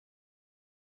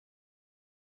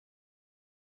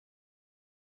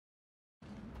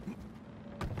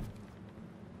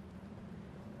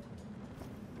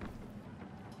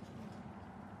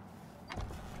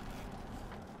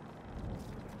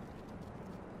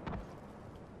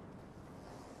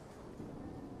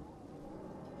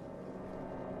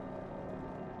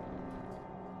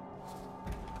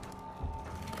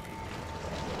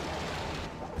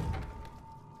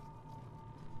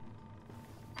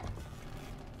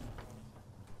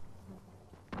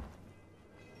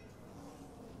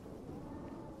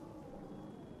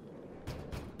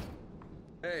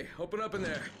Hey, open up in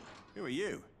there. Who are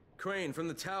you? Crane, from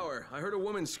the tower. I heard a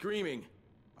woman screaming.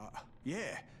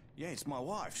 Yeah, it's my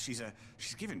wife. She's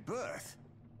giving birth.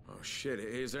 Oh shit,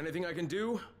 is there anything I can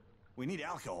do? We need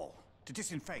alcohol to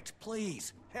disinfect.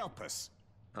 Please, help us.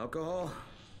 Alcohol?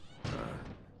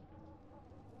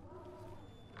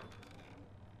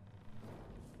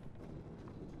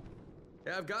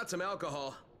 Yeah, I've got some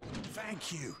alcohol.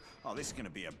 Thank you. Oh, this is gonna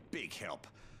be a big help.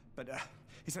 But,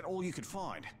 is that all you could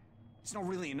find? It's not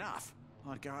really enough.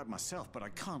 I'd go out myself, but I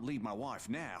can't leave my wife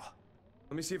now.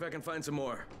 Let me see if I can find some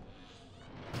more.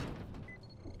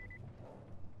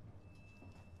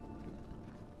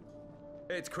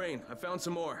 Hey, it's Crane. I found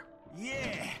some more.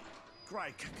 Yeah!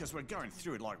 Great, because we're going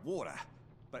through it like water.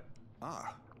 But,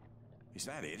 is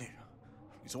that it?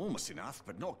 It's almost enough,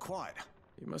 but not quite.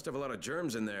 You must have a lot of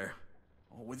germs in there.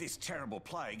 Oh, with this terrible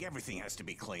plague, everything has to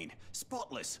be clean.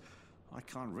 Spotless. I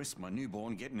can't risk my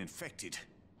newborn getting infected.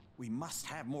 We must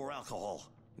have more alcohol.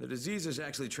 The diseases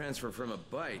actually transfer from a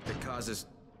bite that causes...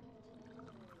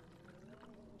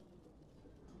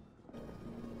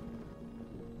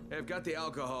 Hey, I've got the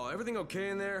alcohol. Everything okay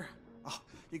in there? Oh,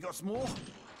 you got some more?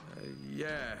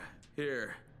 Yeah.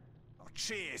 Here. Oh,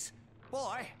 cheers.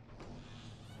 Bye.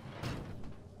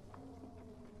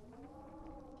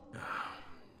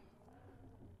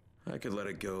 I could let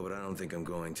it go, but I don't think I'm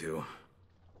going to.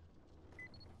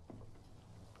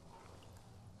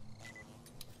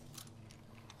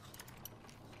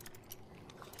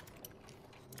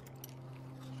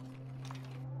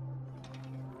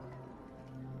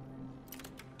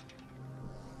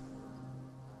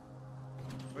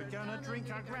 We're gonna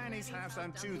drink our granny's house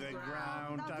down to the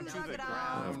ground, down to the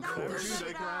ground, Of course. down to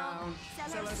the ground.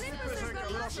 Sell us slippers, her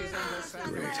galoshes, and her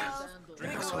sandals. Great.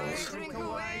 Drink away, drink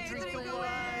away, drink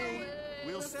away.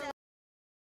 We'll sell